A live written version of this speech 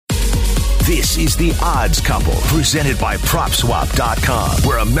This is The Odds Couple, presented by PropSwap.com,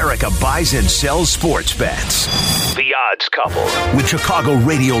 where America buys and sells sports bets. The Odds Couple, with Chicago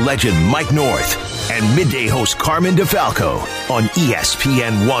radio legend Mike North and midday host Carmen DeFalco on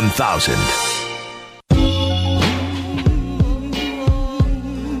ESPN 1000.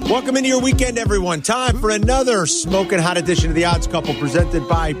 Welcome into your weekend, everyone. Time for another smoking hot edition of The Odds Couple, presented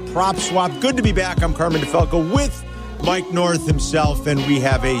by PropSwap. Good to be back. I'm Carmen DeFalco with Mike North himself, and we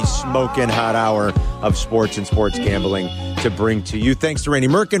have a smoking hot hour of sports and sports gambling to bring to you. Thanks to Randy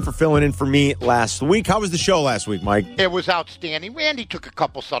Merkin for filling in for me last week. How was the show last week, Mike? It was outstanding. Randy took a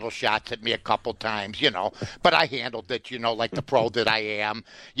couple subtle shots at me a couple times, but I handled it, like the pro that I am.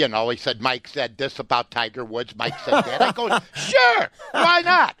 He said, Mike said this about Tiger Woods. Mike said that. I go, sure, why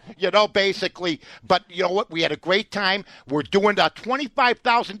not? Basically. But you know what? We had a great time. We're doing a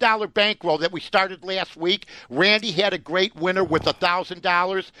 $25,000 bankroll that we started last week. Randy had a great winner with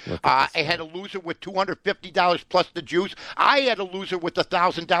 $1,000. I had a loser with $250 plus the juice. I had a loser with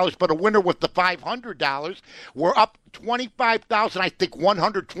 $1,000, but a winner with the $500. We're up $25,000, I think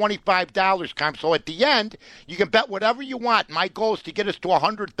 $125, Carm. So at the end, you can bet whatever you want. My goal is to get us to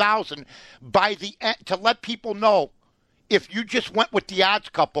 $100,000 by the end, to let people know if you just went with the odds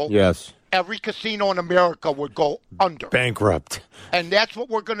couple. Yes. Every casino in America would go under. Bankrupt. And that's what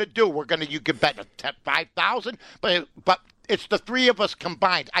we're going to do. You can bet $5,000, but it's the three of us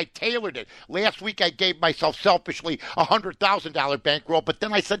combined. I tailored it. Last week I gave myself selfishly a $100,000 bankroll, but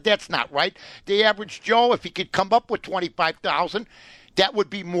then I said that's not right. The average Joe, if he could come up with $25,000, that would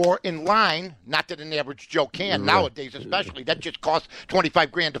be more in line. Not that an average Joe can nowadays, especially. That just costs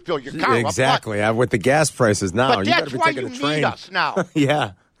 $25,000 to fill your car up. Exactly. With the gas prices now, but that's why you need us now.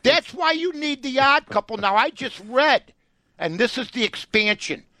 Yeah. That's why you need the odd couple. Now, I just read, and this is the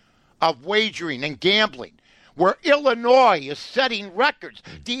expansion of wagering and gambling, where Illinois is setting records.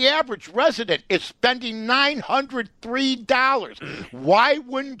 The average resident is spending $903. Why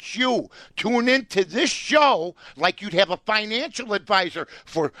wouldn't you tune into this show like you'd have a financial advisor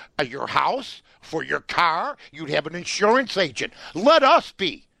for your house, for your car? You'd have an insurance agent. Let us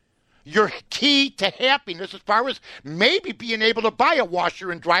be your key to happiness as far as maybe being able to buy a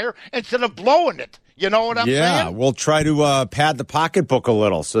washer and dryer instead of blowing it. You know what I'm saying? Yeah, we'll try to pad the pocketbook a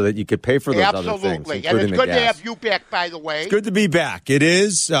little so that you could pay for those other things. Absolutely. And it's good to have you back, by the way. It's good to be back. It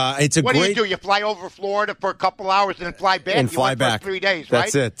is. It's a What great... do? You fly over Florida for a couple hours and then fly back? And fly back. For 3 days,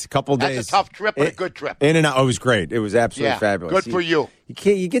 right? That's it. A couple days. That's a tough trip, but a good trip. In and out. It was great. It was absolutely fabulous. Good for you.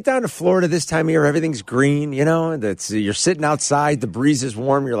 You get down to Florida this time of year, everything's green, you're sitting outside, the breeze is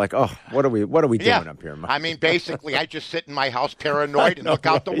warm, you're like, oh, what are we doing up here, Mike? I mean, basically, I just sit in my house paranoid and look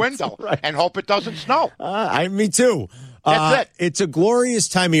out the window and hope it doesn't snow. Me too. That's it. It's a glorious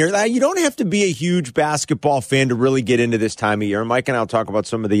time of year. You don't have to be a huge basketball fan to really get into this time of year. Mike and I will talk about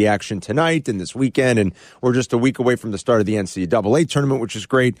some of the action tonight and this weekend, and we're just a week away from the start of the NCAA tournament, which is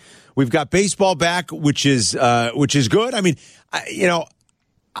great. We've got baseball back, which is good. I mean,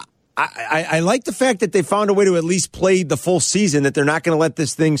 I like the fact that they found a way to at least play the full season, that they're not going to let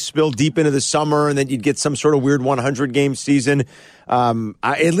this thing spill deep into the summer and then you'd get some sort of weird 100-game season.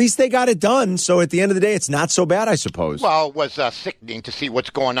 At least they got it done, so at the end of the day, it's not so bad, I suppose. Well, it was sickening to see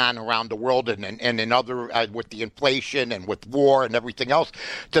what's going on around the world and in other, with the inflation and with war and everything else,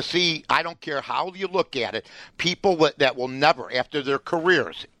 to see, I don't care how you look at it, people that will never, after their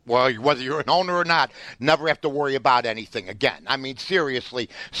careers, well, whether you're an owner or not, never have to worry about anything again. I mean, seriously.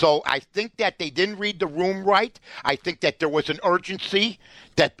 So I think that they didn't read the room right. I think that there was an urgency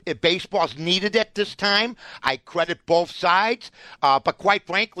that baseball's needed at this time. I credit both sides. But quite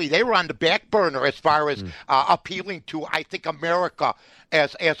frankly, they were on the back burner as far as appealing to, I think, America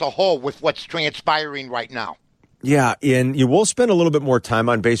as a whole with what's transpiring right now. Yeah, and you will spend a little bit more time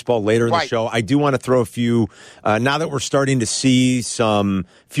on baseball later in the show. I do want to throw a few, now that we're starting to see some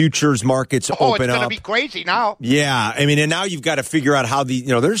futures markets open up. Oh, it's going to be crazy now. Yeah, I mean, and now you've got to figure out how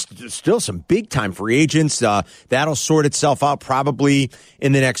there's still some big-time free agents. That'll sort itself out probably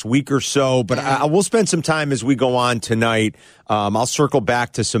in the next week or so, but I will spend some time as we go on tonight. I'll circle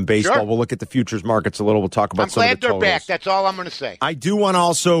back to some baseball. Sure. We'll look at the futures markets a little. We'll talk about some of the totals. I'm glad they're back. That's all I'm going to say. I do want to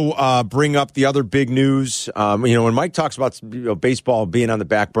also bring up the other big news. When Mike talks about baseball being on the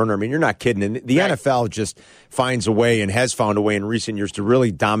back burner, I mean, you're not kidding. And the NFL just finds a way and has found a way in recent years to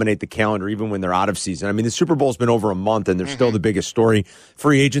really dominate the calendar, even when they're out of season. I mean, the Super Bowl's been over a month, and they're still the biggest story.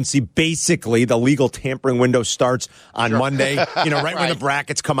 Free agency, basically, the legal tampering window starts on Monday, right when the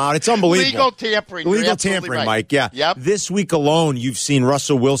brackets come out. It's unbelievable. Legal tampering, right. Mike, yeah. Yep. This week alone, you've seen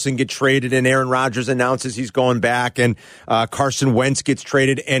Russell Wilson get traded, and Aaron Rodgers announces he's going back, and Carson Wentz gets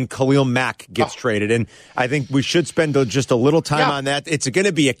traded, and Khalil Mack gets traded. And I think we should spend just a little time on that. It's going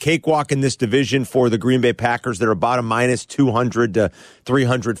to be a cakewalk in this division for the Green Bay Packers. They're about a minus 200 to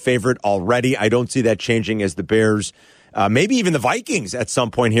 300 favorite already. I don't see that changing as the Bears, maybe even the Vikings at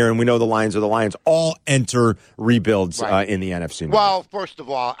some point here, and we know the Lions are the Lions, all enter rebuilds in the NFC North. Well, first of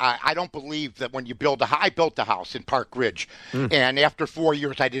all, I don't believe that when you build I built a house in Park Ridge, and after 4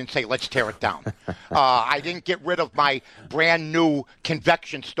 years, I didn't say, let's tear it down. I didn't get rid of my brand new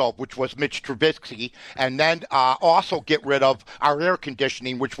convection stove, which was Mitch Trubisky, and then also get rid of our air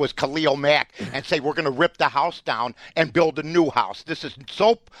conditioning, which was Khalil Mack, and say we're going to rip the house down and build a new house. This is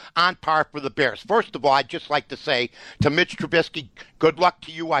so on par for the Bears. First of all, I'd just like to say to Mitch Trubisky, good luck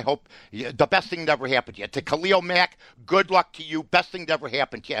to you. I hope the best thing that ever happened to you. To Khalil Mack, good luck to you. Best thing that ever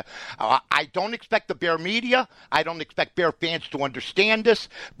happened to you. I don't expect the Bear media, I don't expect Bear fans to understand this,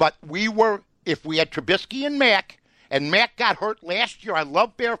 but if we had Trubisky and Mack got hurt last year, I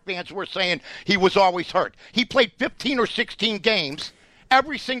love Bear fans who were saying he was always hurt. He played 15 or 16 games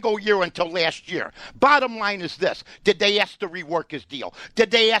every single year until last year. Bottom line is this. Did they ask to rework his deal?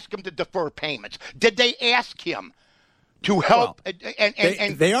 Did they ask him to defer payments? Did they ask him to help?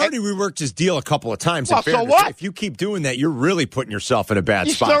 They already reworked his deal a couple of times. Well, so what? If you keep doing that, you're really putting yourself in a bad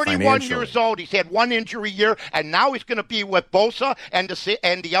spot financially. He's 31 years old. He's had one injury year, and now he's going to be with Bosa and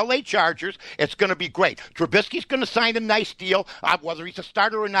the L.A. Chargers. It's going to be great. Trubisky's going to sign a nice deal. Whether he's a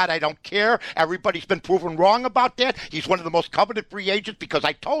starter or not, I don't care. Everybody's been proven wrong about that. He's one of the most coveted free agents because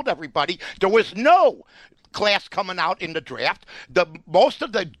I told everybody there was no class coming out in the draft. Most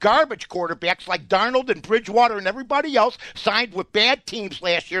of the garbage quarterbacks like Darnold and Bridgewater and everybody else signed with bad teams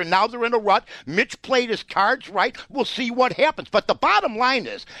last year, and now they're in a rut. Mitch played his cards right. We'll see what happens. But the bottom line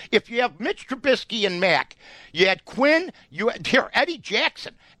is, if you have Mitch Trubisky and Mack, you had Quinn, Eddie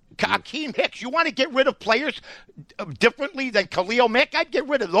Jackson, Akeem Hicks. You want to get rid of players differently than Khalil Mack? I'd get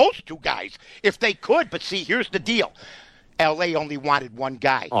rid of those two guys if they could. But see, here's the deal. L.A. only wanted one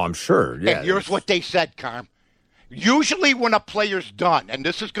guy. Oh, I'm sure. Yeah, and here's what they said, Carm. Usually when a player's done, and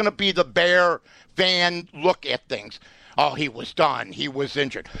this is going to be the Bear fan look at things, oh, he was done, he was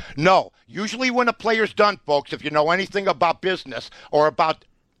injured. No, usually when a player's done, folks, if you know anything about business or about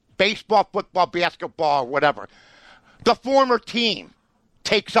baseball, football, basketball, or whatever, the former team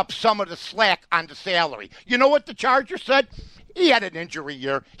takes up some of the slack on the salary. You know what the Chargers said? He had an injury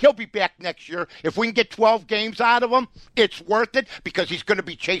year. He'll be back next year. If we can get 12 games out of him, it's worth it because he's going to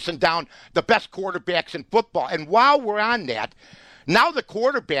be chasing down the best quarterbacks in football. And while we're on that, now the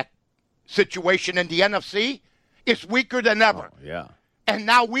quarterback situation in the NFC is weaker than ever. Oh, yeah. And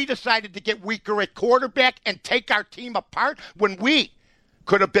now we decided to get weaker at quarterback and take our team apart when we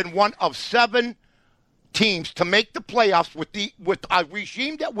could have been one of 7 teams to make the playoffs with a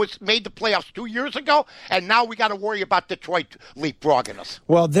regime that made the playoffs 2 years ago, and now we got to worry about Detroit leapfrogging us.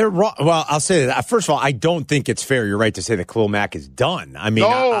 Well, they're wrong. Well, I'll say that. First of all, I don't think it's fair. You're right to say that Khalil Mack is done. I mean,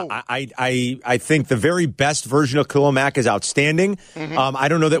 no. I think the very best version of Khalil Mack is outstanding. Mm-hmm. I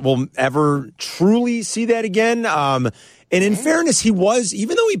don't know that we'll ever truly see that again. And in fairness, he was,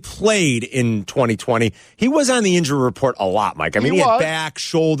 even though he played in 2020, he was on the injury report a lot, Mike. I mean, he had back,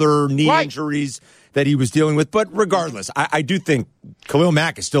 shoulder, knee injuries that he was dealing with. But regardless, I do think Khalil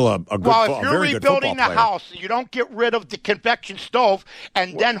Mack is still a very good football player. Well, if you're rebuilding the house, you don't get rid of the convection stove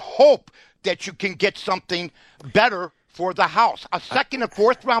and then hope that you can get something better for the house. A second and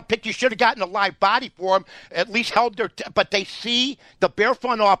fourth round pick, you should have gotten a live body for him, at least held their but they see, the Bear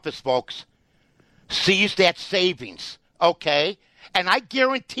front office, folks, sees that savings, okay? And I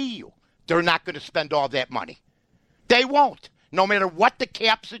guarantee you they're not going to spend all that money. They won't. No matter what the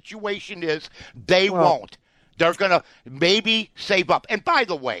cap situation is, they won't. They're going to maybe save up. And by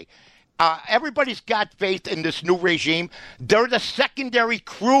the way, everybody's got faith in this new regime. They're the secondary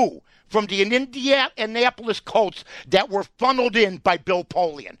crew from the Indianapolis Colts that were funneled in by Bill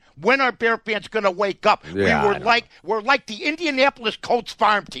Polian. When are Bear fans going to wake up? Yeah, we're like the Indianapolis Colts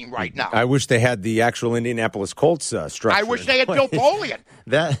farm team right now. I wish they had the actual Indianapolis Colts structure. I wish they had Bill Polian.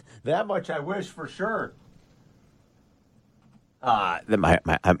 That much I wish for sure.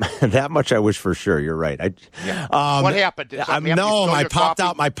 That much I wish for sure. You're right. What happened? I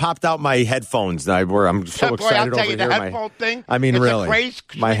popped out my headphones. I'm so excited I'll tell over you, the headphone thing. I mean, it's really, a craze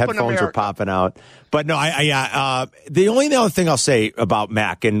my headphones are popping out. But no, the only other thing I'll say about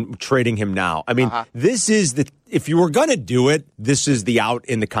Mack and trading him now. I mean, this is if you were going to do it, this is the out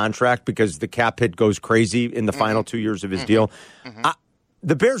in the contract because the cap hit goes crazy in the final 2 years of his deal.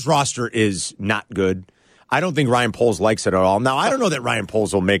 The Bears roster is not good. I don't think Ryan Poles likes it at all. Now, I don't know that Ryan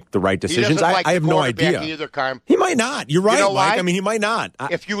Poles will make the right decisions. I have no idea. Either, Carm. He might not. You're right, you know Mike. Why? I mean, he might not.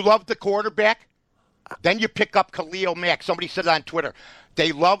 If you love the quarterback, then you pick up Khalil Mack. Somebody said it on Twitter.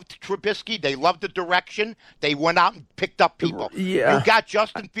 They loved Trubisky. They loved the direction. They went out and picked up people. Yeah. You got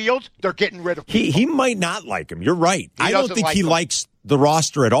Justin Fields, they're getting rid of people. He might not like him. You're right. I don't think he likes the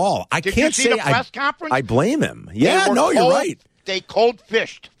roster at all. Did you see the press conference? I blame him. Yeah, you're right. They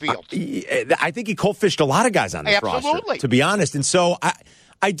cold-fished Fields. I think he cold-fished a lot of guys on this roster, to be honest. And so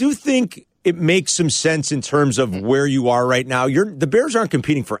I do think it makes some sense in terms of where you are right now. The Bears aren't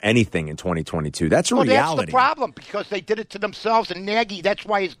competing for anything in 2022. That's a reality. That's the problem, because they did it to themselves, and Nagy, that's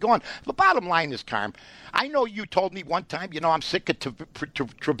why he's gone. The bottom line is, Carm, I know you told me one time, I'm sick of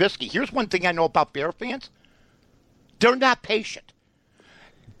Trubisky. Here's one thing I know about Bear fans. They're not patient.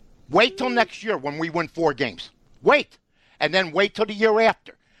 Wait till next year when we win 4 games. Wait. And then wait till the year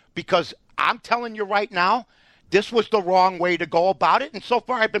after. Because I'm telling you right now, this was the wrong way to go about it, and so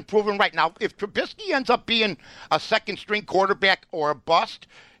far I've been proven right. Now, if Trubisky ends up being a second-string quarterback or a bust,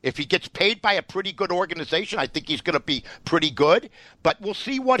 if he gets paid by a pretty good organization, I think he's going to be pretty good. But we'll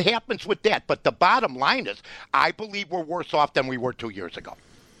see what happens with that. But the bottom line is, I believe we're worse off than we were 2 years ago.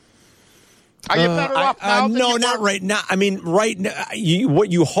 Are you better off now? No, not right now. I mean, right now,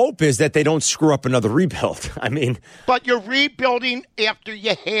 what you hope is that they don't screw up another rebuild. I mean, but you're rebuilding after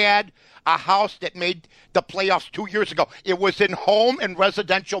you had a house that made the playoffs 2 years ago. It was in Home and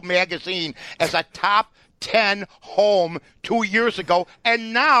Residential Magazine as a top 10 home 2 years ago,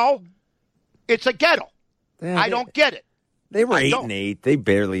 and now it's a ghetto. I don't get it. They were 8-8. They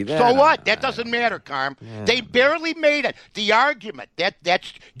barely. So what? That doesn't matter, Carm. Yeah. They barely made it. The argument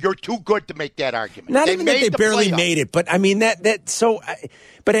that's you're too good to make that argument. Not even that they barely made it, but I mean that. So,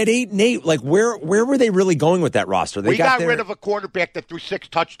 but at 8-8, like where were they really going with that roster? We got rid of a quarterback that threw 6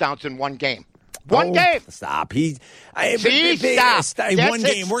 touchdowns in one game. One game. Stop. Stop. One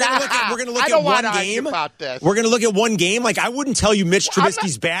game. We're gonna look at one game. We're gonna look at one game. Like I wouldn't tell you Mitch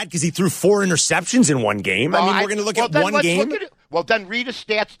Trubisky's bad because he threw 4 interceptions in one game. I mean, we're gonna look at one game. Well, then read his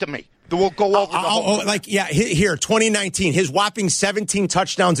stats to me. We'll go over the whole here, 2019, his whopping 17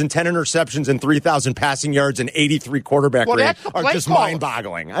 touchdowns and 10 interceptions and 3,000 passing yards and 83 quarterback rating are just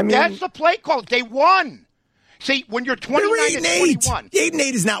mind-boggling. I mean, that's the play call. They won. See, when you're 29 and 21.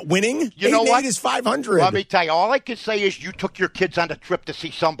 8-8 is not winning. You know what? 8-8 is 500. Let me tell you, all I can say is you took your kids on a trip to see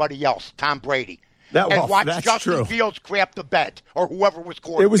somebody else, Tom Brady. And watch Justin Fields crap the bed, or whoever was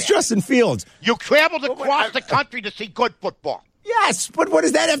quarterback. It was Justin Fields. You traveled across the country to see good football. Yes, but what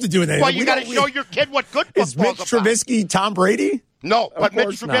does that have to do with anything? Well, you got to show your kid what good football is Mitch Trubisky Tom Brady? No, but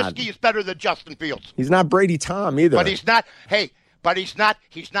Mitch Trubisky is better than Justin Fields. He's not Brady Tom either. But he's not. Hey, but he's not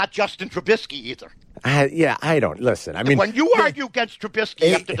Justin Trubisky either. I don't listen. I mean, when you argue against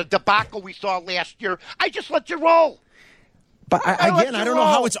Trubisky after the debacle we saw last year, I just let you roll. But I don't know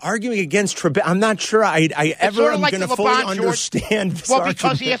how it's arguing against Trubisky. I'm not sure I ever am going to fully understand this argument.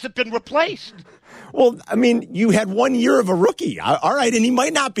 Because he hasn't been replaced. Well, I mean, you had 1 year of a rookie. All right, and he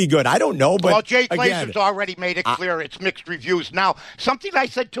might not be good. I don't know. But Jay Glazer's already made it clear it's mixed reviews. Now, something I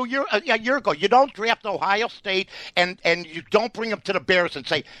said a year ago, you don't draft Ohio State and you don't bring them to the Bears and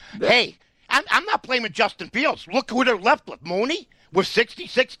say, hey, I'm not blaming Justin Fields. Look who they're left with. Mooney with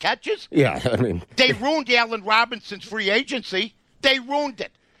 66 catches? Yeah, I mean. They ruined Allen Robinson's free agency. They ruined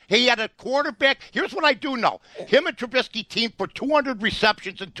it. He had a quarterback. Here's what I do know. Him and Trubisky teamed for 200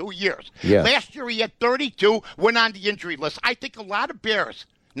 receptions in 2 years. Yeah. Last year he had 32, went on the injury list. I think a lot of Bears,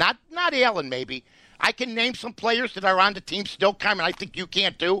 not Allen maybe, I can name some players that are on the team still coming, I think you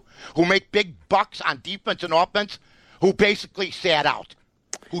can't do, who make big bucks on defense and offense, who basically sat out.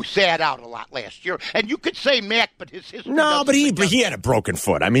 Who sat out a lot last year. And you could say Mac, but his history. No, but he had a broken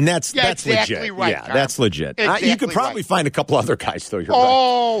foot. I mean, that's exactly legit. Right, yeah, that's legit. Exactly you could probably find a couple other guys, though. You're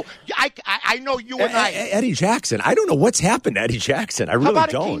right. I know you and I. Eddie Jackson. I don't know what's happened to Eddie Jackson. I really don't. How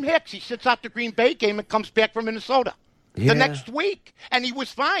about Akeem Hicks? He sits out the Green Bay game and comes back from Minnesota the next week, and he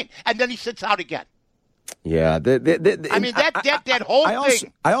was fine. And then he sits out again. Yeah, I mean that whole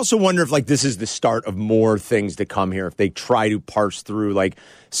thing. I also wonder if this is the start of more things to come here. If they try to parse through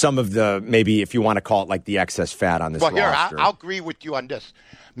some of the, maybe if you want to call it the excess fat on this roster. Well, here I'll agree with you on this.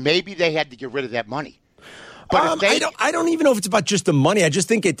 Maybe they had to get rid of that money. But I don't even know if it's about just the money. I just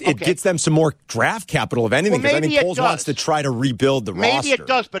think it gets them some more draft capital, if anything. Because I think Poles wants to try to rebuild the roster. Maybe it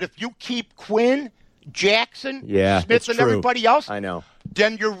does, but if you keep Quinn, Jackson, Smith, and everybody else, I know.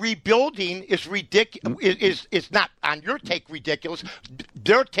 Then your rebuilding is ridiculous. Is not on your take ridiculous.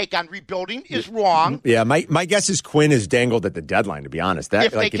 Their take on rebuilding is wrong. Yeah, my guess is Quinn is dangled at the deadline. To be honest,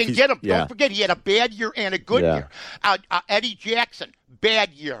 if they can get him, don't forget he had a bad year and a good year. Eddie Jackson, bad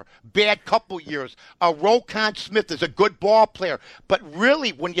year, bad couple years. Roquan Smith is a good ball player, but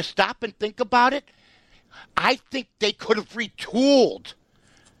really, when you stop and think about it, I think they could have retooled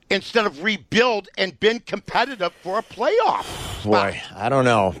instead of rebuild and been competitive for a playoff. Boy, I don't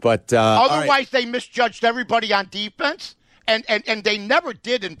know. But otherwise, they misjudged everybody on defense. And they never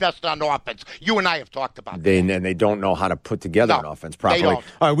did invest on offense. You and I have talked about that. And they don't know how to put together an offense properly. They don't.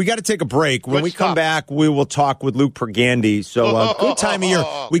 All right, we got to take a break. When we come back, we will talk with Luke Pergande. So good time of year.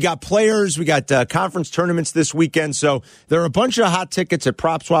 We got players. We got conference tournaments this weekend. So there are a bunch of hot tickets at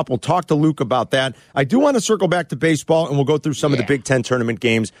PropSwap. We'll talk to Luke about that. I do want to circle back to baseball, and we'll go through some of the Big Ten tournament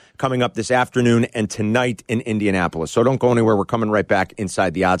games coming up this afternoon and tonight in Indianapolis. So don't go anywhere. We're coming right back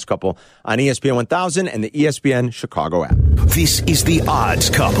inside the Odds Couple on ESPN 1000 and the ESPN Chicago app. This is The Odds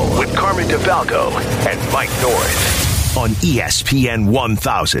Couple with Carmen DeFalco and Mike North on ESPN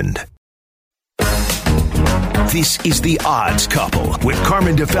 1000. This is The Odds Couple with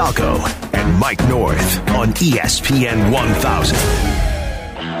Carmen DeFalco and Mike North on ESPN 1000.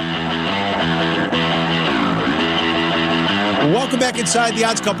 Welcome back inside The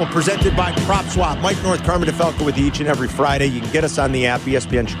Odds Couple, presented by PropSwap. Mike North, Carmen DeFalco with you each and every Friday. You can get us on the app,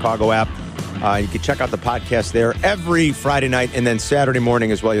 ESPN Chicago app. You can check out the podcast there every Friday night, and then Saturday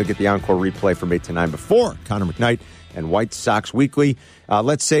morning as well. You'll get the encore replay from 8 to 9 before Connor McKnight and White Sox Weekly.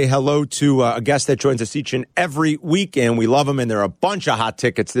 Let's say hello to a guest that joins us each and every week, and we love him, and there are a bunch of hot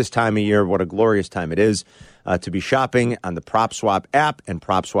tickets this time of year. What a glorious time it is to be shopping on the PropSwap app and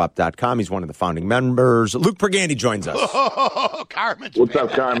PropSwap.com. He's one of the founding members. Luke Pergande joins us. Oh, Carmen's What's up,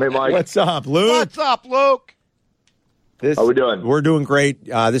 Carmen? Hey, Mike. What's up, Luke? What's up, Luke? How we doing? We're doing great.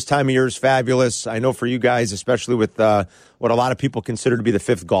 This time of year is fabulous. I know for you guys, especially with what a lot of people consider to be the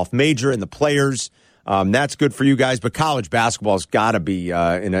fifth golf major and the players, that's good for you guys. But college basketball's got to be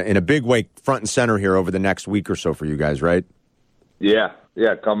in a big way front and center here over the next week or so for you guys, right? Yeah.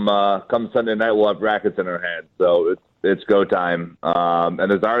 Come Sunday night, we'll have brackets in our hands, so it's go time.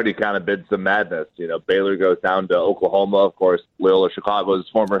 And there's already kind of been some madness. You know, Baylor goes down to Oklahoma. Of course, Loyola Chicago's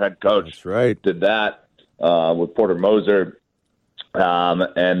former head coach That's right. did that. With Porter Moser.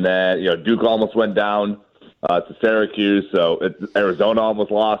 And then, Duke almost went down to Syracuse. So Arizona almost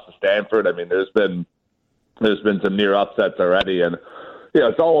lost to Stanford. I mean, there's been some near upsets already. And,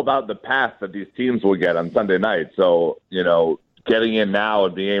 it's all about the path that these teams will get on Sunday night. So, getting in now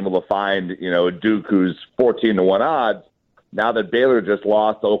and being able to find, Duke who's 14-1 odds. Now that Baylor just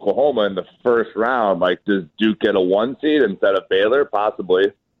lost to Oklahoma in the first round, does Duke get a 1 seed instead of Baylor? Possibly.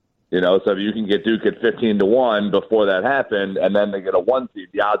 So if you can get Duke at 15-1 before that happened, and then they get a 1 seed,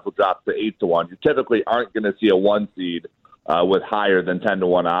 the odds will drop to 8-1. You typically aren't going to see a 1 seed with higher than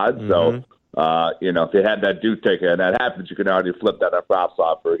 10-1 odds. Mm-hmm. So, if you had that Duke ticket and that happens, you can already flip that on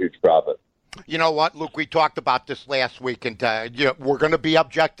PropSwap for a huge profit. You know what, Luke? We talked about this last week, and we're going to be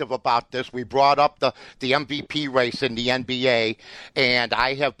objective about this. We brought up the MVP race in the NBA, and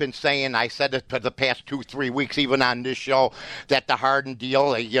I have been saying, I said it for the past 2-3 weeks, even on this show, that the Harden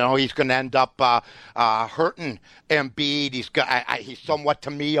deal, he's going to end up hurting Embiid. He's somewhat,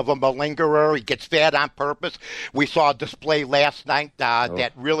 to me, of a malingerer. He gets fat on purpose. We saw a display last night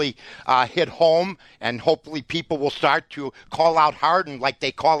that really hit home, and hopefully people will start to call out Harden like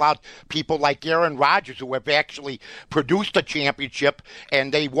they call out people like Aaron Rodgers, who have actually produced a championship,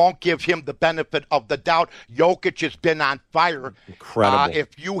 and they won't give him the benefit of the doubt. Jokic has been on fire. Incredible.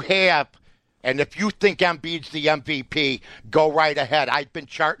 If you think Embiid's the MVP, go right ahead. I've been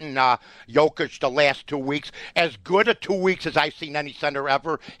charting Jokic the last 2 weeks. As good a 2 weeks as I've seen any center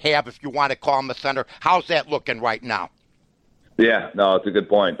ever have, if you want to call him a center. How's that looking right now? Yeah, no, it's a good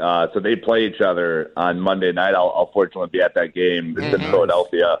point. So they play each other on Monday night. I'll fortunately be at that game. It's in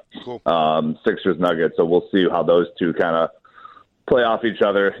Philadelphia, cool. Sixers Nuggets. So we'll see how those two kind of play off each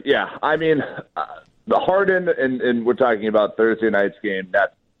other. Yeah, I mean, the Harden, and we're talking about Thursday night's game,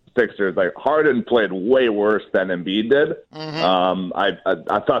 that Sixers, Harden played way worse than Embiid did. Mm-hmm.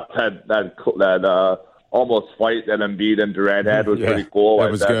 I thought that almost fight that Embiid and Durant had was pretty cool.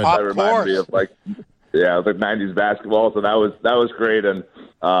 That was good. That reminded me of it was 90s basketball, so that was great. And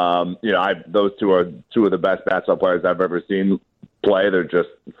those two are two of the best basketball players I've ever seen play. They're just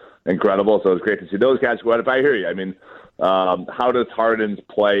incredible. So it's great to see those guys go out. If I hear you, I mean, how does Harden's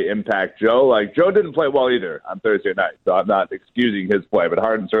play impact Joe? Joe didn't play well either on Thursday night, so I'm not excusing his play, but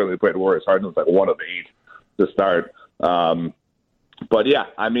Harden certainly played worse. Harden was 1 of 8 to start. But yeah,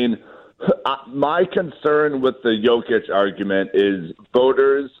 I mean, my concern with the Jokic argument is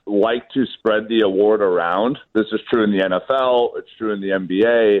voters like to spread the award around. This is true in the NFL. It's true in the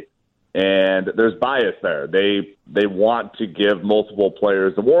NBA. And there's bias there. They want to give multiple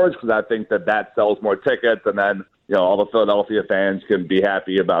players awards because I think that sells more tickets. And then, all the Philadelphia fans can be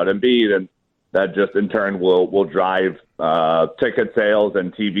happy about Embiid. And that just in turn will drive ticket sales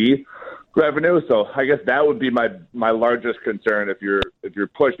and TV revenue. So I guess that would be my largest concern if you're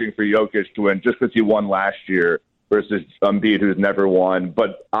pushing for Jokic to win, just because he won last year. versus Embiid, who's never won.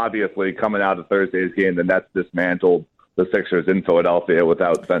 But obviously, coming out of Thursday's game, the Nets dismantled the Sixers in Philadelphia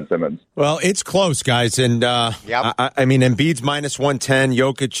without Ben Simmons. Well, it's close, guys. And I mean, Embiid's minus 110,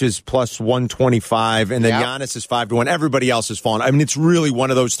 Jokic is plus 125, and then Giannis is 5-1. Everybody else has fallen. I mean, it's really one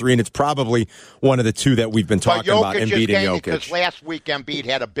of those three, and it's probably one of the two that we've been talking about, Embiid and Jokic. Because last week Embiid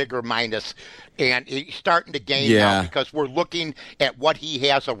had a bigger minus, and he's starting to gain now because we're looking at what he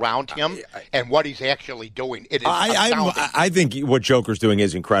has around him and what he's actually doing. It is I think what Joker's doing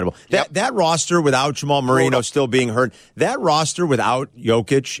is incredible. That roster without Jamal Murray still being hurt, that roster without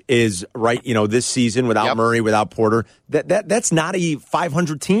Jokic is this season without Murray, without Porter, that's not a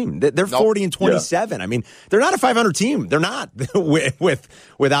 500 team. They're 40-27. I mean, they're not a 500 team. They're not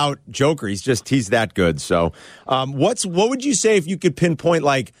without Joker. He's that good. So, what would you say if you could pinpoint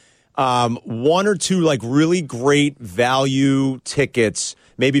one or two really great value tickets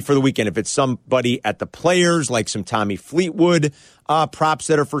maybe for the weekend? If it's somebody at the Players, like some Tommy Fleetwood props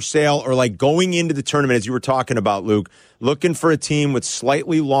that are for sale, or going into the tournament, as you were talking about, Luke, looking for a team with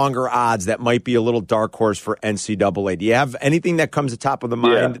slightly longer odds that might be a little dark horse for NCAA. Do you have anything that comes to top of the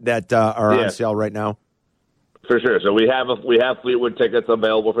mind that are on sale right now? For sure. So we have Fleetwood tickets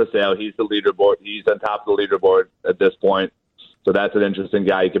available for sale. He's the leaderboard. He's on top of the leaderboard at this point. So that's an interesting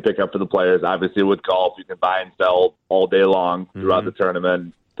guy you can pick up for the Players. Obviously, with golf, you can buy and sell all day long throughout the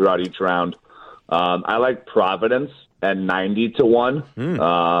tournament, throughout each round. I like Providence at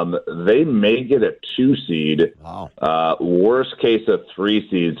 90-1. They may get a 2 seed. Wow. Worst case, a 3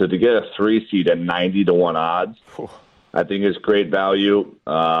 seed. So to get a 3 seed at 90-1 odds, I think is great value.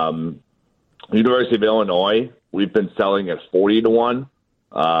 University of Illinois, we've been selling at 40-1.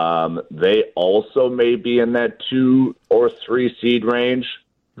 They also may be in that 2 or 3 seed range.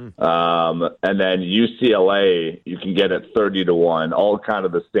 And then UCLA, you can get at 30-1, all kind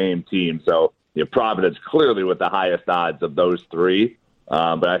of the same team. So Providence clearly with the highest odds of those three.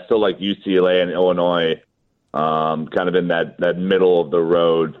 But I still like UCLA and Illinois kind of in that middle of the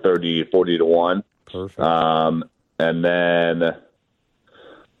road, 40-1. Perfect. And then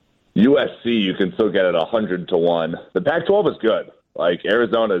USC, you can still get at 100-1. The Pac-12 is good.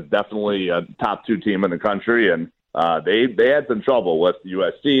 Arizona is definitely a top 2 team in the country, and they had some trouble with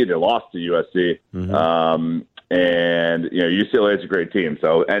USC. They lost to USC, and UCLA is a great team.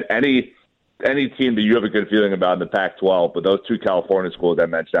 So any team that you have a good feeling about in the Pac-12, but those 2 California schools I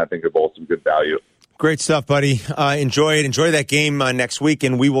mentioned, I think are both some good value. Great stuff, buddy. Enjoy that game next week,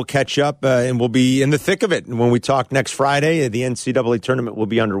 and we will catch up, and we'll be in the thick of it. And when we talk next Friday, the NCAA tournament will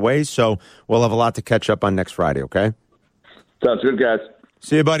be underway, so we'll have a lot to catch up on next Friday, okay? Sounds good, guys.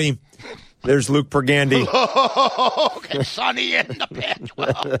 See you, buddy. There's Luke Pergande. Okay, Sonny in the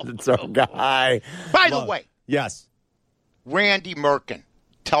Pac-12. That's our guy. By the way. Yes. Randy Merkin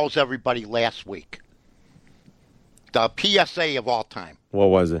tells everybody last week, the PSA of all time. What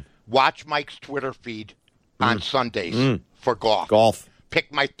was it? Watch Mike's Twitter feed on Sundays for golf.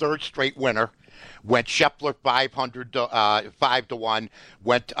 Picked my 3rd straight winner. Went Scheffler 5-1.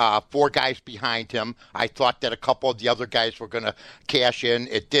 Went 4 guys behind him. I thought that a couple of the other guys were going to cash in.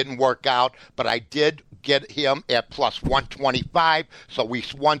 It didn't work out, but I did get him at plus 125, so we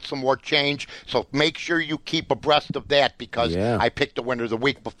won some more change. So make sure you keep abreast of that, because I picked the winner the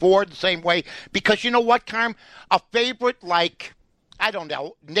week before the same way. Because you know what, Carm? A favorite like, I don't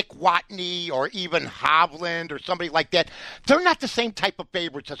know, Nick Watney or even Hovland or somebody like that, they're not the same type of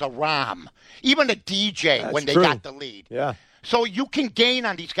favorites as a Rahm, even a DJ. That's when they got the lead. Yeah. So you can gain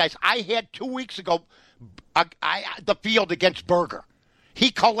on these guys. I had 2 weeks ago the field against Berger.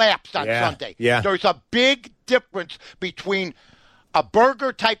 He collapsed on Sunday. Yeah. There's a big difference between a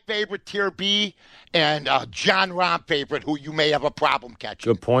Berger-type favorite, Tier B, and a John Rahm favorite who you may have a problem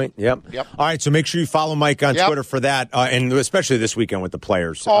catching. Good point. Yep. All right, so make sure you follow Mike on Twitter for that, and especially this weekend with the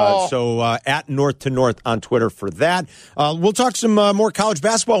Players. So at North to North on Twitter for that. We'll talk some more college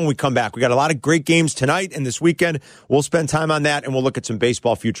basketball when we come back. We got a lot of great games tonight and this weekend. We'll spend time on that, and we'll look at some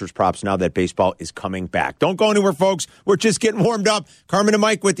baseball futures props now that baseball is coming back. Don't go anywhere, folks. We're just getting warmed up. Carmen and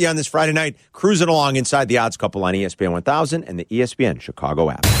Mike with you on this Friday night, cruising along inside the Odds Couple on ESPN 1000 and the ESPN Chicago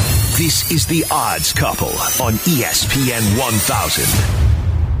app. This is the Odds Couple on ESPN 1000.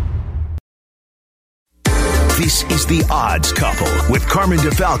 This is the Odds Couple with Carmen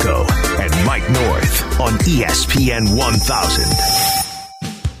DeFalco and Mike North on ESPN 1000.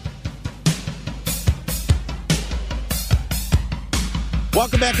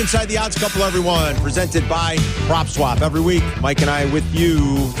 Welcome back inside the Odds Couple, everyone. Presented by PropSwap. Every week, Mike and I with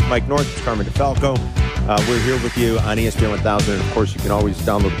you. Mike North, Carmen DeFalco. We're here with you on ESPN 1000. And, of course, you can always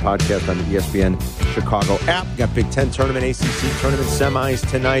download the podcast on the ESPN Chicago app. Got Big Ten tournament, ACC tournament, semis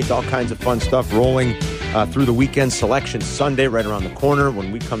tonight, all kinds of fun stuff rolling through the weekend. Selection Sunday right around the corner.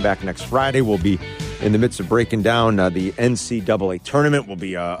 When we come back next Friday, we'll be in the midst of breaking down the NCAA Tournament. We'll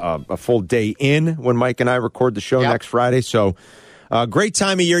be a full day in when Mike and I record the show next Friday. So great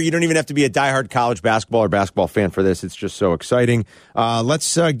time of year. You don't even have to be a diehard college basketball or basketball fan for this. It's just so exciting.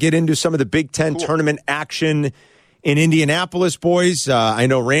 Let's get into some of the Big Ten tournament action in Indianapolis, boys. I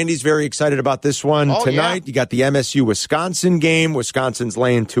know Randy's very excited about this one tonight. You got the MSU-Wisconsin game. Wisconsin's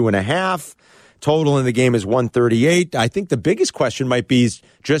laying 2.5. Total in the game is 138. I think the biggest question might be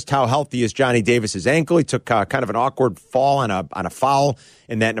just how healthy is Johnny Davis's ankle. He took kind of an awkward fall on a foul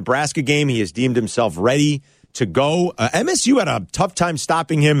in that Nebraska game. He has deemed himself ready to go. MSU had a tough time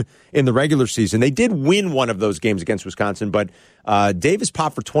stopping him in the regular season. They did win one of those games against Wisconsin, but Davis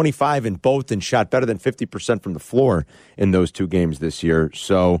popped for 25 in both and shot better than 50% from the floor in those two games this year.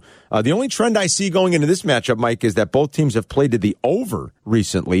 So the only trend I see going into this matchup, Mike, is that both teams have played to the over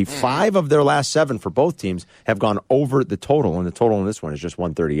recently. 5 of their last 7 for both teams have gone over the total, and the total in this one is just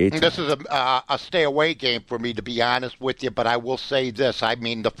 138. This is a stay-away game for me, to be honest with you, but I will say this. I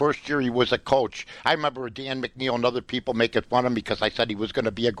mean, the first year he was a coach, I remember Dan McNeil and other people making fun of him because I said he was going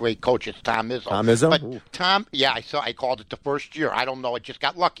to be a great coach. It's Tom Izzo. Tom Izzo? But Ooh. Tom, I called it the first year. I don't know. It just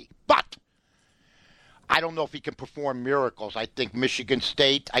got lucky. But I don't know if he can perform miracles. I think Michigan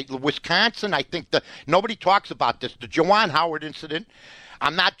State, Wisconsin, I think nobody talks about this. The Juwan Howard incident,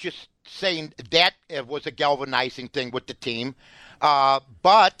 I'm not just saying that it was a galvanizing thing with the team,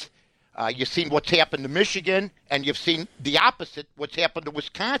 but you've seen what's happened to Michigan, and you've seen the opposite, what's happened to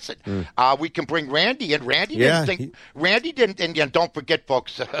Wisconsin. We can bring Randy in. Randy didn't, and don't forget,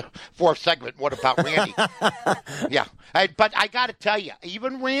 folks, fourth segment, what about Randy? But I got to tell you,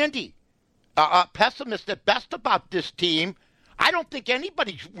 even Randy, pessimist at best about this team, I don't think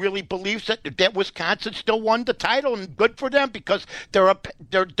anybody really believes that Wisconsin still won the title, and good for them because they're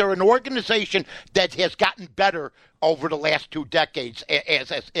an organization that has gotten better over the last 2 decades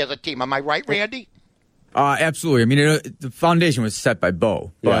as a team. Am I right, Randy? Absolutely. I mean, the foundation was set by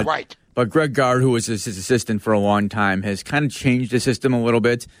Bo. But, right. But Greg Gard, who was his assistant for a long time, has kind of changed the system a little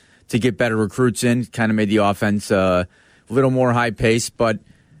bit to get better recruits in, kind of made the offense a little more high pace. But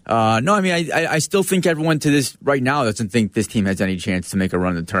no, I mean, I still think everyone to this right now doesn't think this team has any chance to make a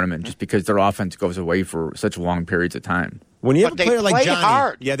run in the tournament just because their offense goes away for such long periods of time. When you have a player like Johnny,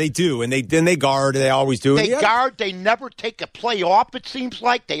 hard. Yeah, they do, and they guard. They always do. They guard. They never take a play off. It seems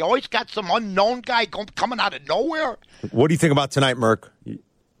like they always got some unknown guy coming out of nowhere. What do you think about tonight, Merck?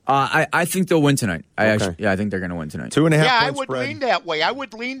 I think they'll win tonight. I think they're going to win tonight. 2.5. Yeah, I would spread. lean that way. I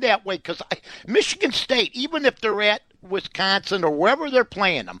would lean that way because Michigan State, even if they're at Wisconsin or wherever they're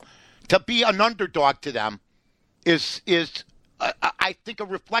playing them, to be an underdog to them is I think, a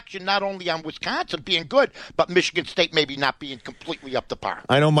reflection not only on Wisconsin being good, but Michigan State maybe not being completely up to par.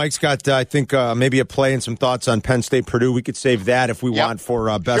 I know Mike's got, I think, maybe a play and some thoughts on Penn State Purdue. We could save that if we want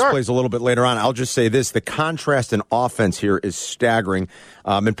for best plays a little bit later on. I'll just say this. The contrast in offense here is staggering.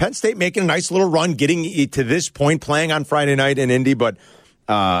 And Penn State making a nice little run, getting to this point, playing on Friday night in Indy. But,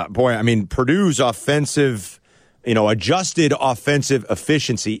 boy, I mean, Purdue's offensive, adjusted offensive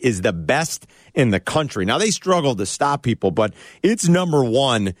efficiency is the best in the country. Now, they struggle to stop people, but it's number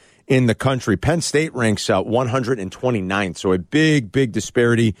 1 in the country. Penn State ranks 129th, so a big, big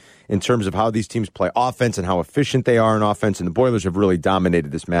disparity in terms of how these teams play offense and how efficient they are in offense, and the Boilers have really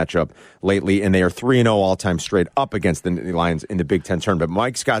dominated this matchup lately, and they are 3-0 all-time straight up against the Lions in the Big Ten tournament. But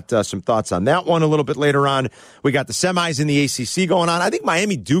Mike's got some thoughts on that one a little bit later on. We got the semis in the ACC going on. I think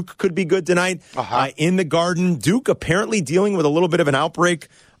Miami-Duke could be good tonight in the Garden. Duke apparently dealing with a little bit of an outbreak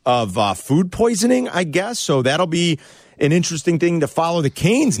of food poisoning, I guess, so that'll be an interesting thing to follow. The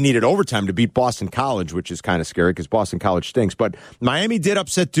Canes needed overtime to beat Boston College, which is kind of scary because Boston College stinks. But Miami did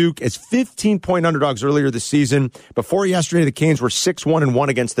upset Duke as 15-point underdogs earlier this season. Before yesterday, the Canes were 6-1-1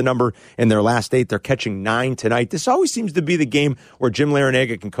 against the number in their last 8. They're catching 9 tonight. This always seems to be the game where Jim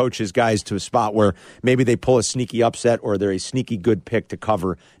Larinaga can coach his guys to a spot where maybe they pull a sneaky upset or they're a sneaky good pick to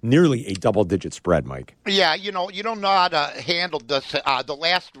cover nearly a double-digit spread, Mike. Yeah, you don't know how to handle this. The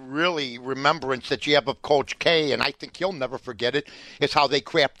last really remembrance that you have of Coach K, and I think he'll never forget it, is how they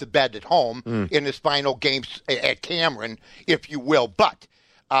crapped the bed at home in his final games at Cameron, if you will. But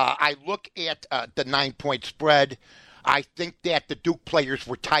I look at the 9-point spread. I think that the Duke players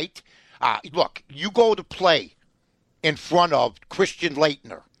were tight. Look, you go to play in front of Christian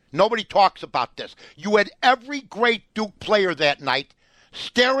Laettner. Nobody talks about this. You had every great Duke player that night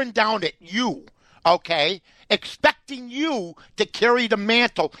staring down at you, okay, expecting you to carry the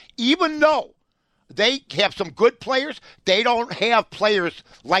mantle, even though they have some good players. They don't have players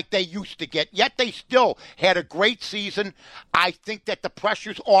like they used to get, yet they still had a great season. I think that the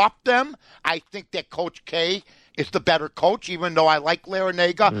pressure's off them. I think that Coach K is the better coach, even though I like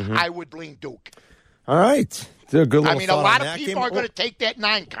Larinaga. I would lean Duke. All right. A good I mean, a lot of people are going to take that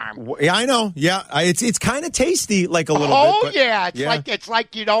 9, Carm. Yeah, I know. Yeah, it's kind of tasty, like a little bit. Oh yeah, it's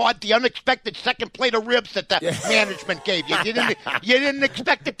like the unexpected second plate of ribs that the management gave you. You didn't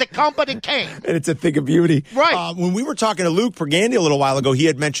expect it to come, but it came. And it's a thing of beauty, right? When we were talking to Luke Pergande a little while ago, he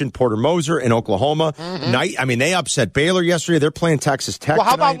had mentioned Porter Moser in Oklahoma. They upset Baylor yesterday. They're playing Texas Tech. Well,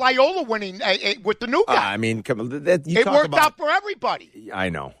 how tonight. about Loyola winning with the new guy? It worked out for everybody. I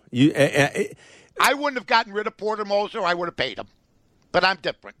know. I wouldn't have gotten rid of Porter Moser. I would have paid him. But I'm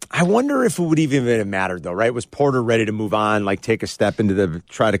different. I wonder if it would even have mattered, though, right? Was Porter ready to move on, like take a step into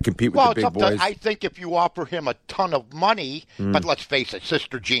try to compete with the big boys? I think if you offer him a ton of money, but let's face it,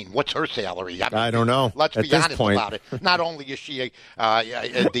 Sister Jean, what's her salary? I don't know. Let's be honest about it. Not only is she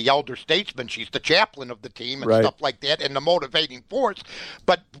the elder statesman, she's the chaplain of the team and stuff like that, and the motivating force.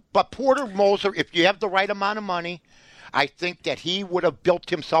 But Porter Moser, if you have the right amount of money, I think that he would have built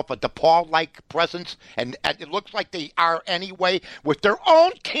himself a DePaul-like presence, and it looks like they are anyway, with their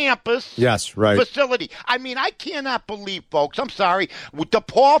own campus facility. I mean, I cannot believe, folks, I'm sorry, with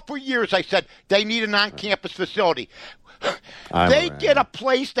DePaul for years I said they need an on-campus facility. They get a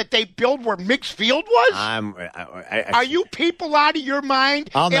place that they build where Mix Field was? Are you people out of your mind?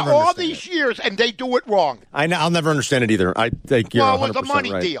 All these years, and they do it wrong. I'll never understand it either. I think you're 100% it was a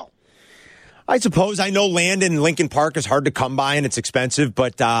money deal. I suppose. I know land in Lincoln Park is hard to come by and it's expensive,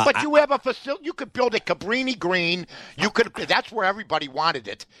 but you have a facility. You could build a Cabrini Green. That's where everybody wanted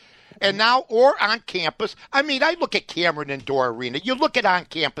it. And now, or on campus. I mean, I look at Cameron Indoor Arena. You look at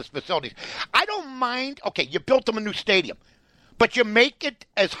on-campus facilities. I don't mind. Okay, you built them a new stadium. But you make it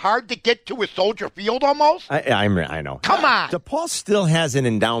as hard to get to as Soldier Field almost? I know. Come on. DePaul still has an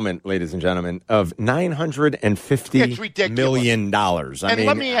endowment, ladies and gentlemen, of $950 million.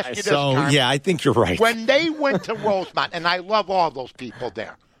 Let me ask you this, Carm. Yeah, I think you're right. When they went to Rosemont, and I love all those people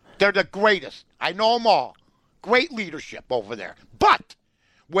there, they're the greatest. I know them all. Great leadership over there. But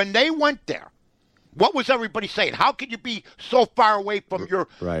when they went there, what was everybody saying? How could you be so far away from your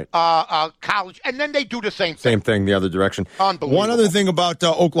college? And then they do the same thing. Same thing, the other direction. Unbelievable. One other thing about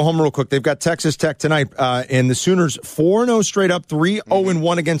Oklahoma real quick. They've got Texas Tech tonight, and the Sooners 4-0 straight up,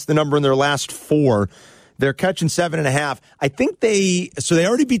 3-0-1 against the number in their last 4. They're catching 7.5. I think they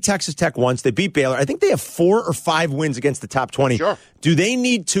already beat Texas Tech once. They beat Baylor. I think they have 4 or 5 wins against the top 20. Sure. Do they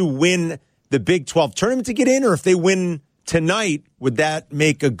need to win the Big 12 tournament to get in, or if they win tonight, would that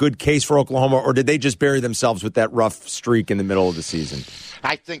make a good case for Oklahoma, or did they just bury themselves with that rough streak in the middle of the season?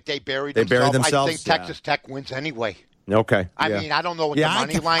 I think they buried themselves. I think Texas Tech wins anyway. Okay. I mean, I don't know what the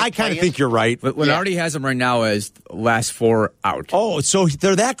money line I kind of think you're right. But Lenardi has them right now as last 4 out. Oh, so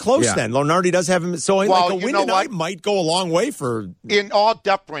they're that close then. Lenardi does have him. So a win tonight might go a long way for... In all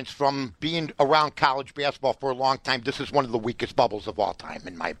deference from being around college basketball for a long time, this is one of the weakest bubbles of all time,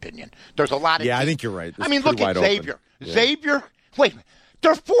 in my opinion. There's a lot of... Yeah, I think you're right. I mean, look at Xavier. Xavier, wait a minute.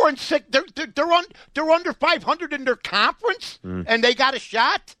 They're 4-6. They're under 500 in their conference, and they got a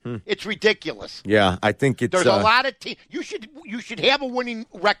shot. It's ridiculous. Yeah, I think it's. There's a lot of teams. You should have a winning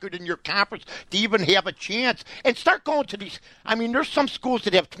record in your conference to even have a chance, and start going to these. I mean, there's some schools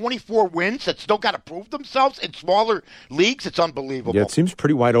that have 24 wins that still got to prove themselves in smaller leagues. It's unbelievable. Yeah, it seems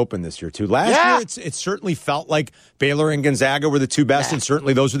pretty wide open this year too. Last year, it certainly felt like Baylor and Gonzaga were the two best, and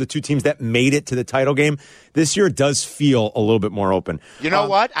certainly those were the two teams that made it to the title game. This year, it does feel a little bit more open. You know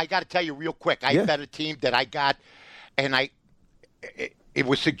what? I got to tell you real quick. I bet a team that I got, and it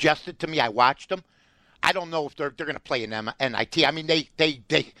was suggested to me. I watched them. I don't know if they're going to play in NIT. I mean,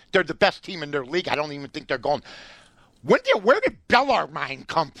 they're the best team in their league. I don't even think they're going. Where did Bellarmine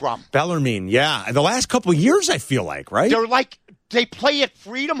come from? Bellarmine, yeah. The last couple of years, I feel like, right? They're like, they play at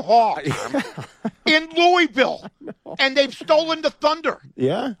Freedom Hall in Louisville, and they've stolen the Thunder.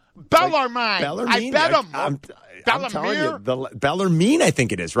 Yeah. Bellarmine. I bet them. I'm telling you, Bellarmine, I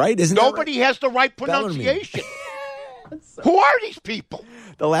think it is, right? Isn't Nobody has the right pronunciation. Who are these people?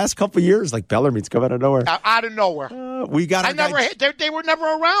 The last couple of years, like Bellarmine's come out of nowhere. Out of nowhere. We got. They were never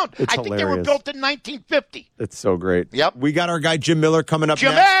around. I think they were built in 1950. It's so great. Yep. We got our guy Jim Miller coming up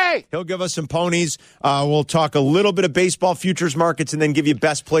Jimmy! next. He'll give us some ponies. We'll talk a little bit of baseball futures markets and then give you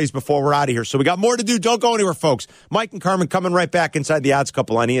best plays before we're out of here. So we got more to do. Don't go anywhere, folks. Mike and Carmen coming right back inside the Odds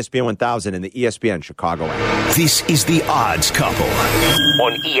Couple on ESPN 1000 and the ESPN Chicago app. This is the Odds Couple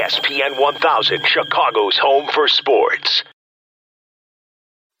on ESPN 1000, Chicago's home for sports.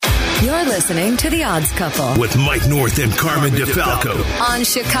 You're listening to The Odds Couple with Mike North and Carmen DeFalco on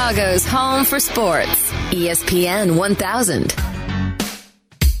Chicago's home for sports, ESPN 1000.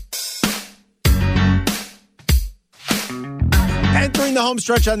 Entering the home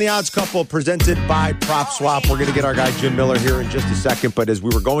stretch on The Odds Couple, presented by PropSwap. We're going to get our guy Jim Miller here in just a second. But as we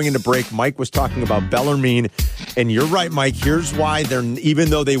were going into break, Mike was talking about Bellarmine. And you're right, Mike. Here's why they're,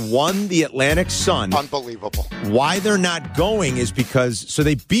 even though they won the Atlantic Sun. Unbelievable. Why they're not going is because, so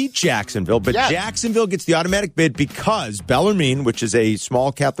they beat Jacksonville, but yes. Jacksonville gets the automatic bid because Bellarmine, which is a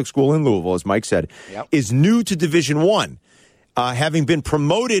small Catholic school in Louisville, as Mike said, is new to Division I. Having been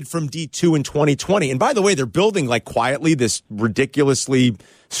promoted from D2 in 2020. And by the way, they're building, like, quietly this ridiculously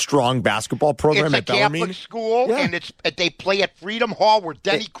strong basketball program at Bellarmine. It's a Catholic school, and they play at Freedom Hall where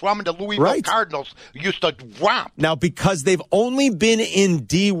Denny Crum and the Louisville Cardinals used to romp. Now, because they've only been in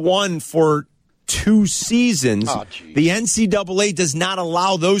D1 for 2 seasons, the NCAA does not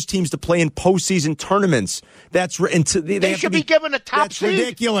allow those teams to play in postseason tournaments. They should be given a top seed. That's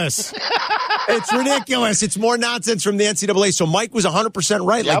ridiculous. It's ridiculous. It's more nonsense from the NCAA. So Mike was 100%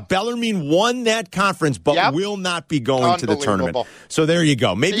 right. Like, Bellarmine won that conference, but will not be going to the tournament. So there you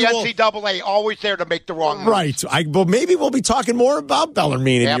go. Maybe the NCAA always there to make the wrong moves. Right. Well, maybe we'll be talking more about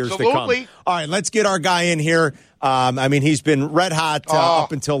Bellarmine in years to come. All right, let's get our guy in here. I mean, he's been red hot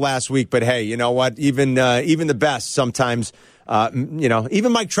up until last week, but hey, you know what? Even the best sometimes.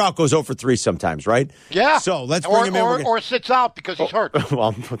 Even Mike Trout goes 0 for 3 sometimes, right? Yeah. So let's bring him in. Or sits out because he's hurt.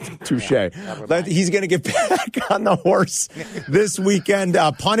 Well, touche. He's going to get back on the horse this weekend.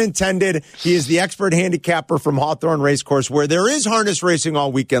 Pun intended. He is the expert handicapper from Hawthorne Racecourse, where there is harness racing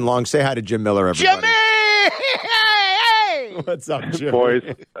all weekend long. Say hi to Jim Miller, everybody. Jimmy! What's up, Jim? Boys,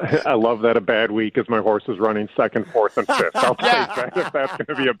 I love that a bad week is my horse is running 2nd, 4th, and 5th. I'll take that if that's going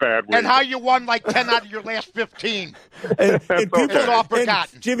to be a bad week. And how you won like 10 out of your last 15. And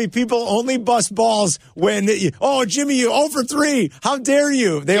Jimmy, people only bust balls when, Jimmy, you 0 for 3. How dare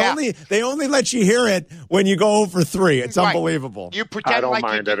you? They only let you hear it when you go 0 for 3. It's unbelievable. You pretend I don't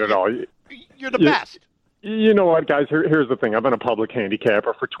mind it at all. You're the best. You know what, guys? Here's the thing. I've been a public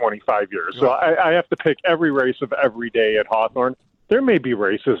handicapper for 25 years, so I have to pick every race of every day at Hawthorne. There may be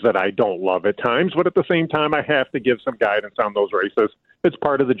races that I don't love at times, but at the same time, I have to give some guidance on those races. It's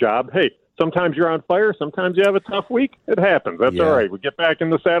part of the job. Hey, sometimes you're on fire. Sometimes you have a tough week. It happens. That's all right. We get back in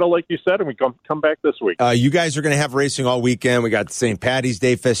the saddle, like you said, and we come back this week. You guys are going to have racing all weekend. We got St. Patty's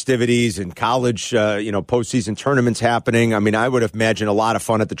Day festivities and college, postseason tournaments happening. I mean, I would imagine a lot of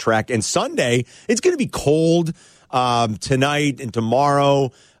fun at the track. And Sunday, it's going to be cold tonight and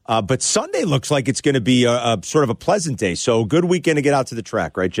tomorrow. But Sunday looks like it's going to be a sort of a pleasant day. So good weekend to get out to the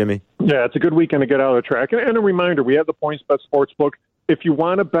track, right, Jimmy? Yeah, it's a good weekend to get out of the track. And a reminder, we have the PointsBet Sportsbook. If you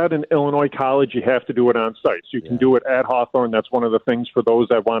want to bet in Illinois College, you have to do it on site. So you can do it at Hawthorne. That's one of the things for those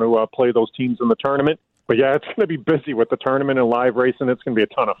that want to play those teams in the tournament. But, yeah, it's going to be busy with the tournament and live racing. It's going to be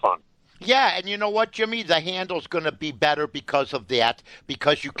a ton of fun. Yeah, and you know what, Jimmy? The handle's going to be better because of that,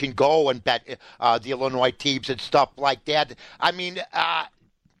 because you can go and bet the Illinois teams and stuff like that. I mean,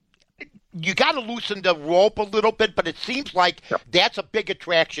 you got to loosen the rope a little bit, but it seems like that's a big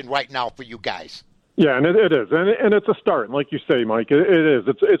attraction right now for you guys. Yeah, and it is. And it's a start. And like you say, Mike, it is.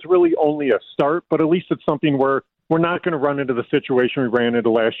 It's really only a start, but at least it's something where we're not going to run into the situation we ran into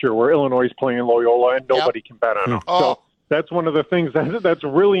last year where Illinois is playing Loyola and nobody can bet on them. So that's one of the things that's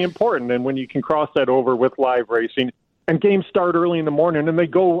really important. And when you can cross that over with live racing, and games start early in the morning and they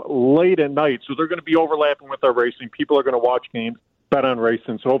go late at night, so they're going to be overlapping with our racing. People are going to watch games, bet on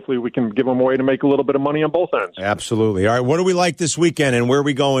racing, so hopefully we can give them a way to make a little bit of money on both ends. Absolutely. All right, what do we like this weekend, and where are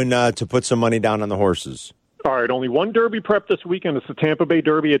we going to put some money down on the horses? All right, only one Derby prep this weekend. It's the Tampa Bay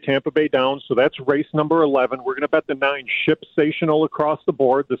Derby at Tampa Bay Downs, so that's race number 11. We're going to bet the 9 Shipsational across the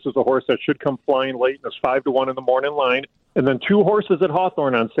board. This is a horse that should come flying late, and it's 5-1 in the morning line. And then 2 horses at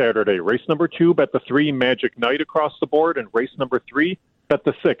Hawthorne on Saturday. Race number 2, bet the 3 Magic Knight across the board, and race number 3, bet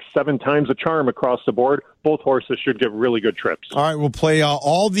the 6 7 Times a Charm across the board. Both horses should give really good trips. All right, we'll play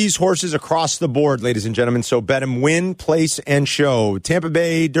all these horses across the board, ladies and gentlemen. So bet them win, place, and show. Tampa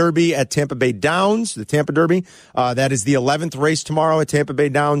Bay Derby at Tampa Bay Downs, the Tampa Derby. That is the 11th race tomorrow at Tampa Bay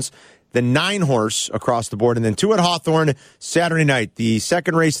Downs. The 9 horse across the board, and then 2 at Hawthorne Saturday night. The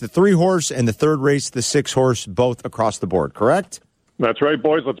 2nd race, the 3 horse, and the 3rd race, the 6 horse, both across the board, correct? That's right,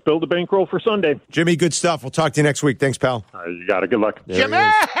 boys. Let's build a bankroll for Sunday. Jimmy, good stuff. We'll talk to you next week. Thanks, pal. You got it. Good luck. Jimmy,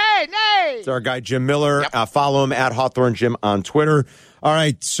 hey, nay! It's our guy, Jim Miller. Follow him at Hawthorne Jim on Twitter. All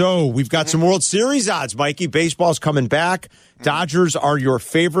right, so we've got some World Series odds, Mikey. Baseball's coming back. Dodgers are your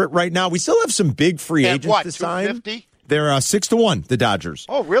favorite right now. We still have some big free agents to sign. 250? They're 6-1, the Dodgers.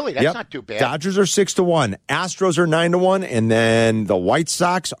 Oh, really? That's not too bad. Dodgers are 6-1. Astros are 9-1. And then the White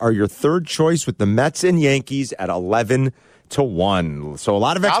Sox are your third choice with the Mets and Yankees at 11-1. So a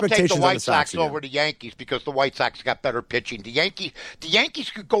lot of expectations. I'll take the White Sox over the Yankees because the White Sox got better pitching. The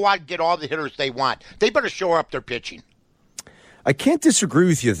Yankees could go out and get all the hitters they want. They better shore up their pitching. I can't disagree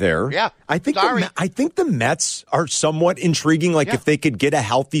with you there. Yeah, I think the Mets are somewhat intriguing. Like if they could get a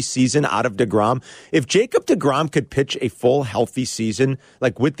healthy season out of DeGrom, if Jacob DeGrom could pitch a full healthy season,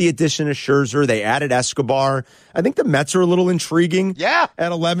 like with the addition of Scherzer, they added Escobar. I think the Mets are a little intriguing. Yeah,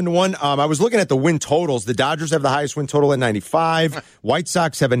 at 11-1. I was looking at the win totals. The Dodgers have the highest win total at 95. White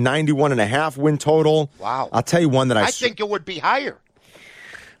Sox have a 91.5 win total. Wow. I'll tell you one that I think it would be higher.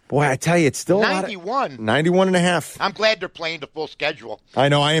 Boy, I tell you, it's still 91. 91.5. I'm glad they're playing the full schedule. I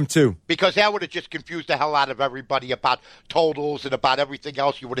know, I am too. Because that would have just confused the hell out of everybody about totals and about everything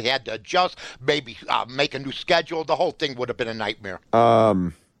else. You would have had to adjust, maybe make a new schedule. The whole thing would have been a nightmare.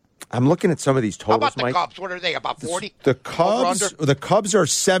 I'm looking at some of these totals, How about the Mike? Cubs? What are they, about 40? The Cubs are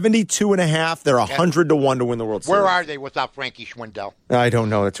 72.5. They're 100-1 to win the World Series. Where are they without Frankie Schwindel? I don't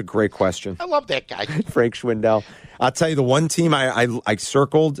know. That's a great question. I love that guy. Frank Schwindel. I'll tell you, the one team I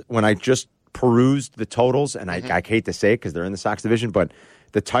circled when I just perused the totals, and I hate to say it because they're in the Sox division, but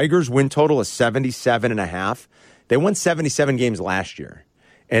the Tigers' win total is 77.5. They won 77 games last year.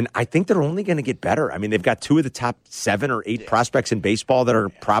 And I think they're only going to get better. I mean, they've got 2 of the top 7 or 8 prospects in baseball that are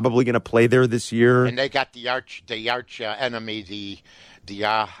probably going to play there this year. And they got the arch enemy, the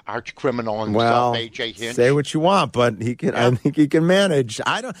arch criminal himself, AJ Hinch. Say what you want, but he can. Yeah. I think he can manage.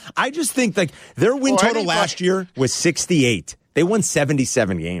 I just think like their win total last year was 68. They won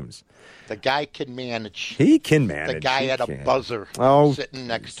 77 games. The guy can manage. He can manage. The guy had a buzzer sitting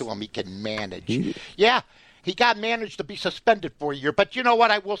next to him. He can manage. He got managed to be suspended for a year, but you know what?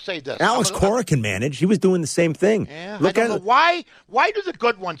 I will say this: Alex Cora can manage. He was doing the same thing. Yeah, I don't know why. Why do the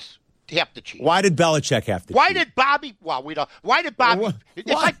good ones have to cheat? Why did Belichick have to? Why did Bobby? Well, we don't. Why did Bobby? It's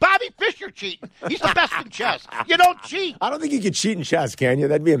like Bobby Fischer cheating. He's the best in chess. You don't cheat. I don't think you could cheat in chess, can you?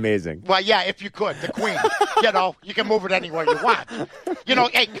 That'd be amazing. Well, yeah, if you could, the queen. You can move it anywhere you want.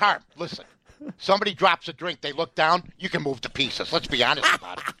 Hey, Carp, listen. Somebody drops a drink, they look down, you can move to pieces. Let's be honest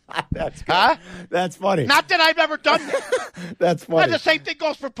about it. That's good. Huh? That's funny. Not that I've ever done that. That's funny. And the same thing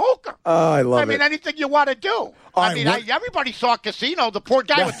goes for poker. Oh, I love it. I mean, anything you want to do. Everybody saw Casino. The poor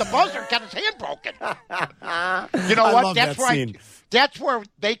guy with the buzzer got his hand broken. You know what? That's right. That's where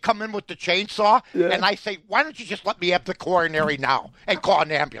they come in with the chainsaw, and I say, why don't you just let me have the coronary now and call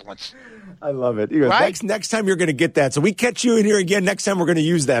an ambulance? I love it. Next time you're going to get that. So we catch you in here again. Next time we're going to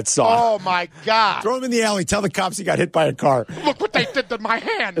use that saw. Oh, my God. Throw him in the alley. Tell the cops he got hit by a car. Look what they did to my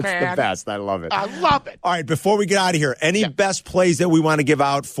hand, man. It's the best. I love it. I love it. All right, before we get out of here, any best plays that we want to give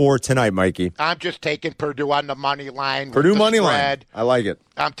out for tonight, Mikey? I'm just taking Purdue on the money line. Purdue money line. I like it.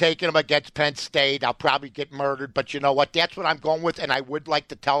 I'm taking them against Penn State. I'll probably get murdered, but you know what? That's what I'm going with, and I would like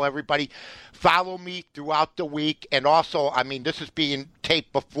to tell everybody, follow me throughout the week. And also, I mean, this is being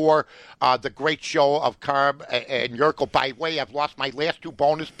taped before the great show of Carb and Yurko. By the way, I've lost my last 2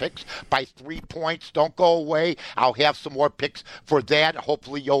 bonus picks by 3 points. Don't go away. I'll have some more picks for that.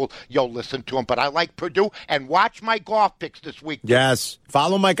 Hopefully, you'll listen to them. But I like Purdue, and watch my golf picks this week. Yes.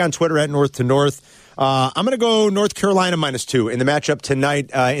 Follow Mike on Twitter at North to North. I'm going to go North Carolina -2 in the matchup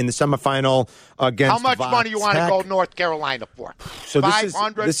tonight in the semifinal against How much money you want to go North Carolina for? So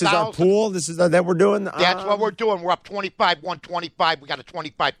this is our pool? This is that we're doing? That's what we're doing. We're up 25, 125. We got a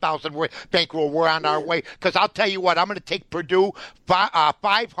 25,000 bankroll. We're on our way. Because I'll tell you what, I'm going to take Purdue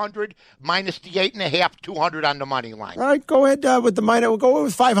 500 minus the 8.5, 200 on the money line. All right, go ahead with the minus. We'll go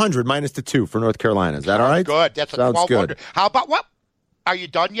with 500 minus the 2 for North Carolina. Is that all right? Good. That's a 1,200. How about what? Are you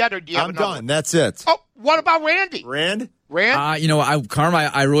done yet, or do you have another? I'm done. That's it. Oh, what about Randy? Rand? Carm,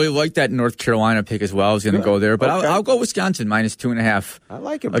 I really like that North Carolina pick as well. I was going to go there, but I'll go Wisconsin -2.5. I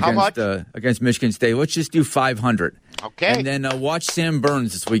like it. Against, How much? Against Michigan State. Let's just do 500. Okay. And then watch Sam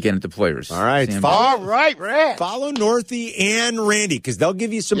Burns this weekend at the Players. All right. All right, Rand. Follow Northy and Randy because they'll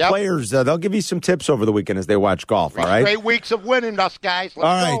give you some players. They'll give you some tips over the weekend as they watch golf. All right. 3 weeks of winning us, guys. Let's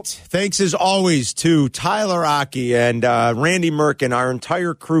all right. go. Thanks as always to Tyler Aki and Randy Merkin, our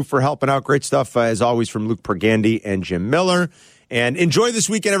entire crew for helping out. Great stuff as always from Luke Pergande and Jim Miller. And enjoy this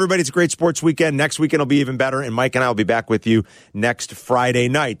weekend, everybody. It's a great sports weekend. Next weekend will be even better. And Mike and I will be back with you next Friday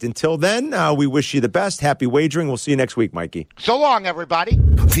night. Until then, we wish you the best. Happy wagering. We'll see you next week, Mikey. So long, everybody.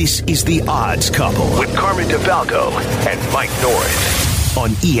 This is The Odds Couple with Carmen DeFalco and Mike North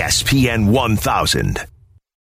on ESPN 1000.